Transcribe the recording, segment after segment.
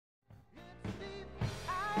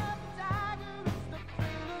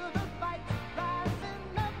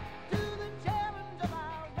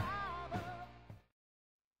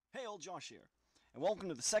Josh here, and welcome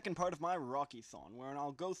to the second part of my Rocky-thon, wherein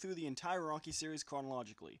I'll go through the entire Rocky series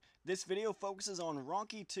chronologically. This video focuses on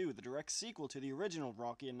Rocky 2, the direct sequel to the original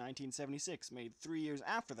Rocky in 1976, made 3 years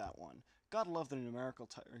after that one. Gotta love the numerical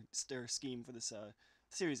scheme for this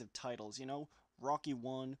series of titles, you know? Rocky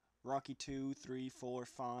 1, Rocky 2, 3, 4,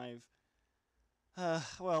 5...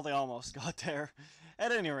 well, they almost got there.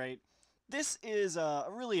 At any rate, this is a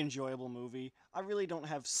really enjoyable movie. I really don't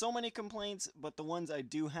have so many complaints, but the ones I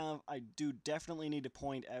do have, I do definitely need to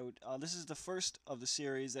point out. This is the first of the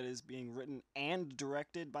series that is being written and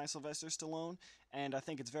directed by Sylvester Stallone, and I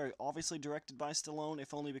think it's very obviously directed by Stallone,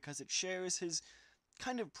 if only because it shares his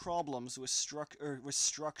kind of problems with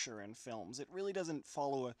structure in films. It really doesn't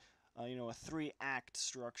follow a 3-act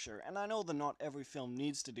structure, and I know that not every film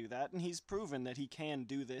needs to do that, and he's proven that he can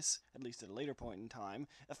do this, at least at a later point in time,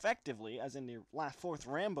 effectively, as in the fourth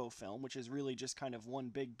Rambo film, which is really just kind of one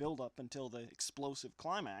big build-up until the explosive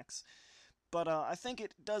climax. But I think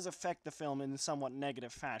it does affect the film in a somewhat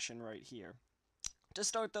negative fashion right here. To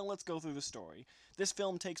start, though, let's go through the story. This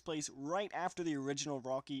film takes place right after the original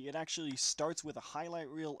Rocky. It actually starts with a highlight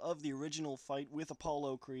reel of the original fight with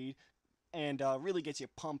Apollo Creed, and really gets you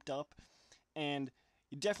pumped up, and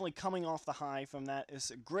you're definitely coming off the high from that. It's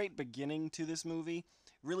a great beginning to this movie,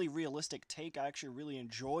 really realistic take. I actually really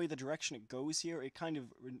enjoy the direction it goes here. It kind of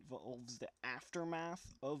involves the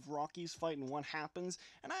aftermath of Rocky's fight and what happens,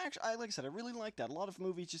 and like I said, I really like that. A lot of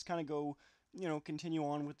movies just kind of go, continue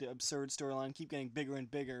on with the absurd storyline, keep getting bigger and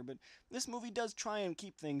bigger, but this movie does try and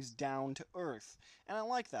keep things down to earth, and I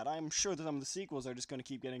like that. I'm sure that some of the sequels are just going to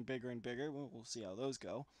keep getting bigger and bigger. We'll see how those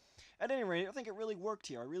go. At any rate, I think it really worked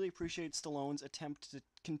here. I really appreciate Stallone's attempt to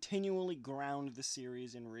continually ground the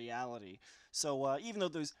series in reality. So even though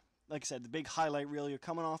there's, like I said, the big highlight reel, you're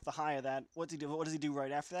coming off the high of that, what does he do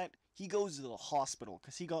right after that? He goes to the hospital,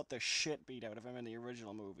 because he got the shit beat out of him in the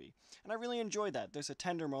original movie. And I really enjoyed that. There's a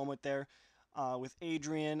tender moment there with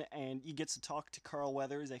Adrian, and he gets to talk to Carl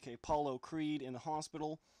Weathers, aka Apollo Creed, in the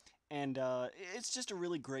hospital. And it's just a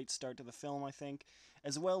really great start to the film, I think.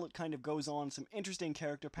 As well, it kind of goes on some interesting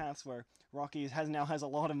character paths where Rocky now has a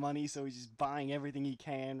lot of money, so he's just buying everything he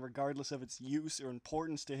can, regardless of its use or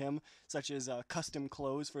importance to him, such as custom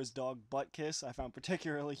clothes for his dog Buttkiss, I found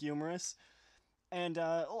particularly humorous. And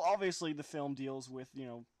obviously the film deals with,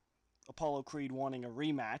 Apollo Creed wanting a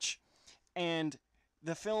rematch. And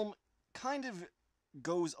the film kind of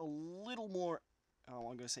goes a little more, I'm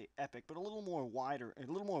going to say epic, but a little more wide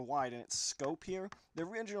in its scope here. The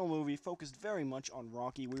original movie focused very much on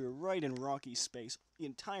Rocky. We were right in Rocky's space the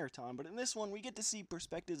entire time, but in this one we get to see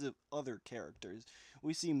perspectives of other characters.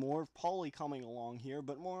 We see more of Paulie coming along here,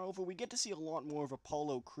 but moreover we get to see a lot more of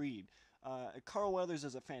Apollo Creed. Carl Weathers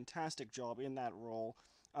does a fantastic job in that role.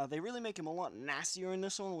 They really make him a lot nastier in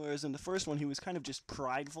this one, whereas in the first one he was kind of just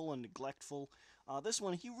prideful and neglectful. This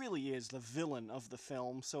one, he really is the villain of the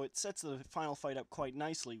film, so it sets the final fight up quite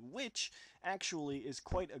nicely, which actually is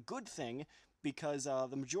quite a good thing, because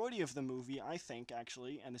the majority of the movie, I think,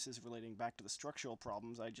 actually, and this is relating back to the structural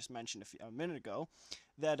problems I just mentioned a minute ago,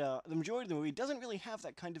 that the majority of the movie doesn't really have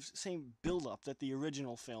that kind of same build-up that the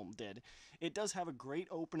original film did. It does have a great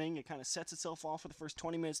opening. It kind of sets itself off for the first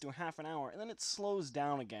 20 minutes to a half an hour, and then it slows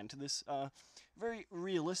down again to this very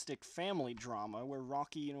realistic family drama where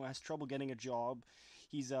Rocky, has trouble getting a job.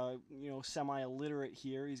 He's, semi-illiterate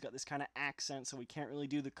here. He's got this kind of accent, so he can't really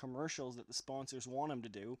do the commercials that the sponsors want him to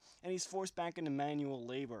do, and he's forced back into manual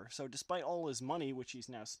labor. So despite all his money, which he's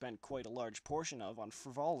now spent quite a large portion of on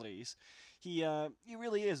frivolities, he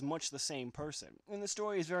really is much the same person. And the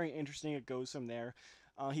story is very interesting. It goes from there.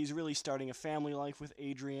 He's really starting a family life with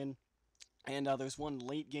Adrian. And there's one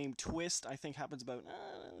late-game twist, I think happens about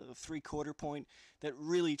the three-quarter point, that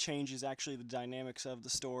really changes actually the dynamics of the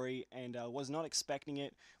story, and was not expecting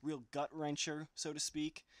it. Real gut-wrencher, so to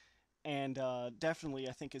speak. And definitely,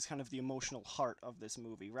 I think, is kind of the emotional heart of this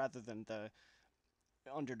movie, rather than the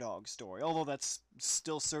underdog story. Although that's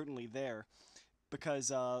still certainly there.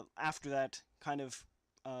 Because after that kind of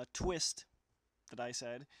twist that I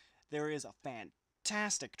said, there is a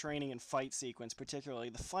fantastic training and fight sequence. Particularly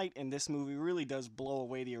the fight in this movie really does blow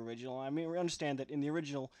away the original. I mean, we understand that in the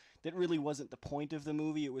original that really wasn't the point of the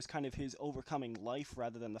movie. It was kind of his overcoming life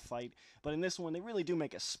rather than the fight, but in this one they really do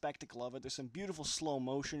make a spectacle of it. There's some beautiful slow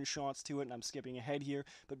motion shots to it, and I'm skipping ahead here,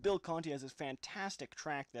 but Bill Conti has this fantastic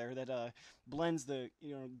track there that blends the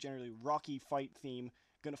generally Rocky fight theme,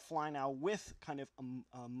 gonna fly now, with kind of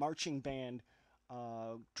a marching band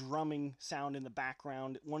drumming sound in the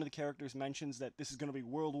background. One of the characters mentions that this is going to be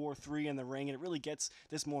World War III in the ring, and it really gets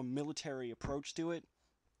this more military approach to it.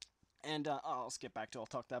 And I'll skip back to I'll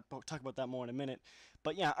talk about that more in a minute.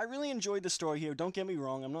 But yeah, I really enjoyed the story here. Don't get me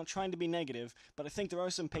wrong, I'm not trying to be negative, but I think there are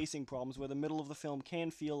some pacing problems where the middle of the film can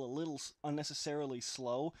feel a little unnecessarily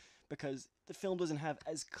slow because the film doesn't have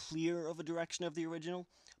as clear of a direction of the original.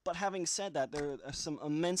 But having said that, there are some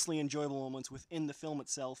immensely enjoyable moments within the film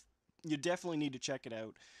itself. You definitely need to check it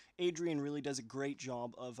out. Adrian really does a great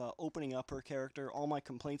job of opening up her character. All my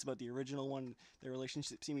complaints about the original one, their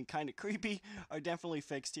relationship seeming kind of creepy, are definitely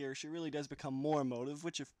fixed here. She really does become more emotive,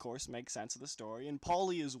 which of course makes sense of the story. And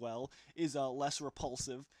Polly as well is less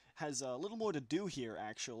repulsive, has a little more to do here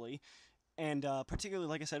actually. And particularly,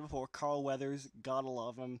 like I said before, Carl Weathers, gotta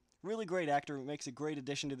love him. Really great actor, makes a great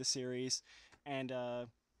addition to the series. And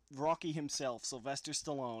Rocky himself, Sylvester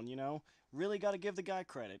Stallone, really gotta give the guy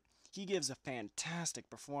credit. He gives a fantastic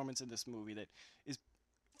performance in this movie that is,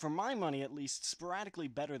 for my money at least, sporadically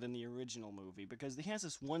better than the original movie because he has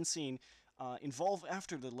this one scene involved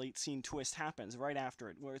after the late scene twist happens, right after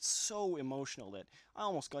it, where it's so emotional that I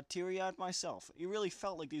almost got teary-eyed myself. It really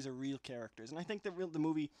felt like these are real characters, and I think the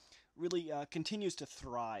movie really continues to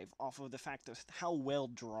thrive off of the fact of how well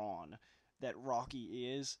drawn that Rocky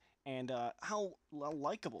is and how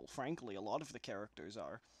likable, frankly, a lot of the characters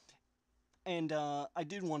are. And I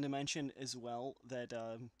did want to mention as well that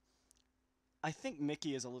I think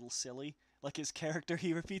Mickey is a little silly. Like his character,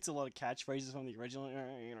 he repeats a lot of catchphrases from the original,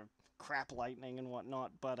 crap lightning and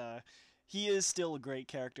whatnot. But he is still a great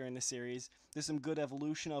character in the series. There's some good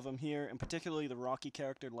evolution of him here, and particularly the Rocky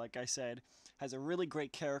character, like I said, has a really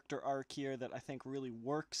great character arc here that I think really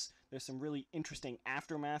works. There's some really interesting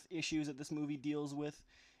aftermath issues that this movie deals with.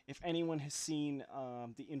 If anyone has seen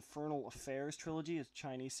the Infernal Affairs trilogy, it's a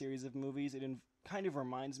Chinese series of movies, it kind of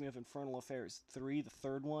reminds me of Infernal Affairs 3, the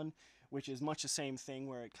third one, which is much the same thing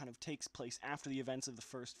where it kind of takes place after the events of the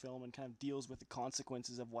first film and kind of deals with the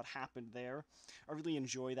consequences of what happened there. I really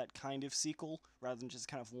enjoy that kind of sequel rather than just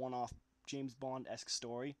kind of one-off James Bond-esque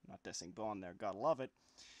story. Not dissing Bond there, gotta love it.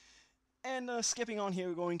 And skipping on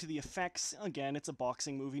here, going to the effects. Again, it's a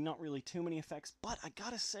boxing movie, not really too many effects, but I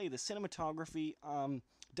gotta say, the cinematography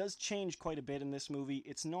does change quite a bit in this movie.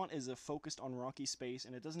 It's not as focused on rocky space,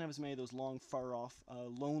 and it doesn't have as many of those long, far-off,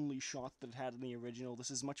 lonely shots that it had in the original.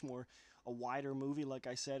 This is much more a wider movie, like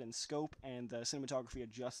I said, in scope, and the cinematography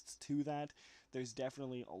adjusts to that. There's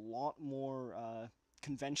definitely a lot more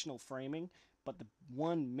conventional framing, but the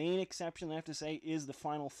one main exception I have to say is the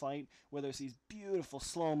final fight, where there's these beautiful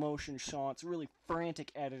slow motion shots, really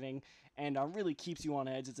frantic editing, and really keeps you on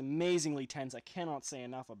edge. It's amazingly tense. I cannot say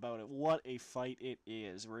enough about it. What a fight it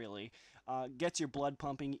is, really. Gets your blood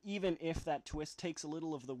pumping. Even if that twist takes a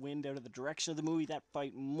little of the wind out of the direction of the movie, that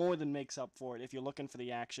fight more than makes up for it if you're looking for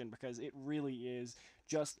the action, because it really is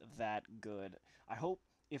just that good. I hope,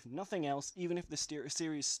 if nothing else, even if the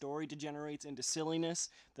series story degenerates into silliness,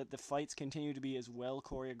 that the fights continue to be as well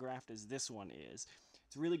choreographed as this one is.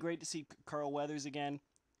 It's really great to see Carl Weathers again.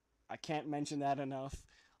 I can't mention that enough.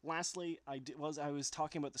 Lastly, I was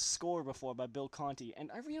talking about the score before by Bill Conti, and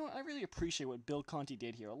I really appreciate what Bill Conti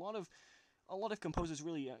did here. A lot of composers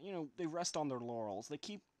really, they rest on their laurels. They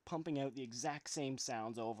keep pumping out the exact same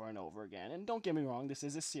sounds over and over again. And don't get me wrong, this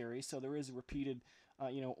is a series, so there is repeated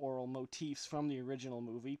oral motifs from the original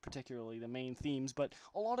movie, particularly the main themes, but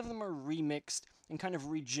a lot of them are remixed and kind of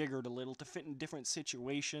rejiggered a little to fit in different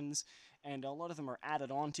situations, and a lot of them are added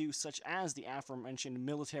onto, such as the aforementioned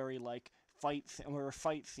military-like fight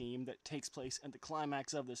theme that takes place at the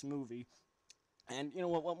climax of this movie. And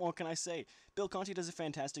what more can I say? Bill Conti does a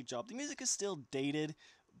fantastic job. The music is still dated,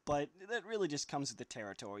 but that really just comes with the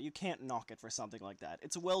territory. You can't knock it for something like that.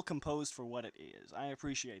 It's well composed for what it is. I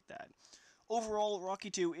appreciate that. Overall, Rocky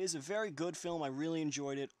 2 is a very good film. I really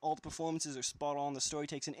enjoyed it. All the performances are spot on. The story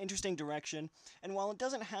takes an interesting direction. And while it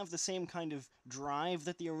doesn't have the same kind of drive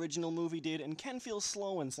that the original movie did and can feel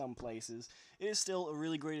slow in some places, it is still a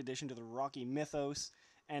really great addition to the Rocky mythos.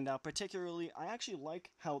 And particularly, I actually like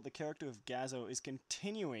how the character of Gazzo is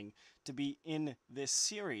continuing to be in this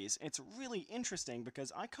series. It's really interesting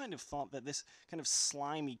because I kind of thought that this kind of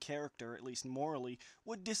slimy character, at least morally,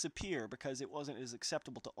 would disappear because it wasn't as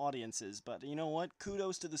acceptable to audiences. But you know what?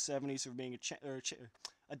 Kudos to the 70s for being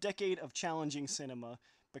a decade of challenging cinema,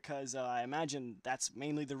 because I imagine that's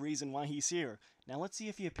mainly the reason why he's here. Now let's see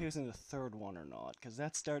if he appears in the third one or not, because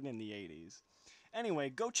that's starting in the 80s. Anyway,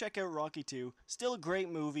 go check out Rocky 2. Still a great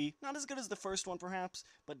movie. Not as good as the first one, perhaps,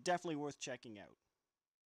 but definitely worth checking out.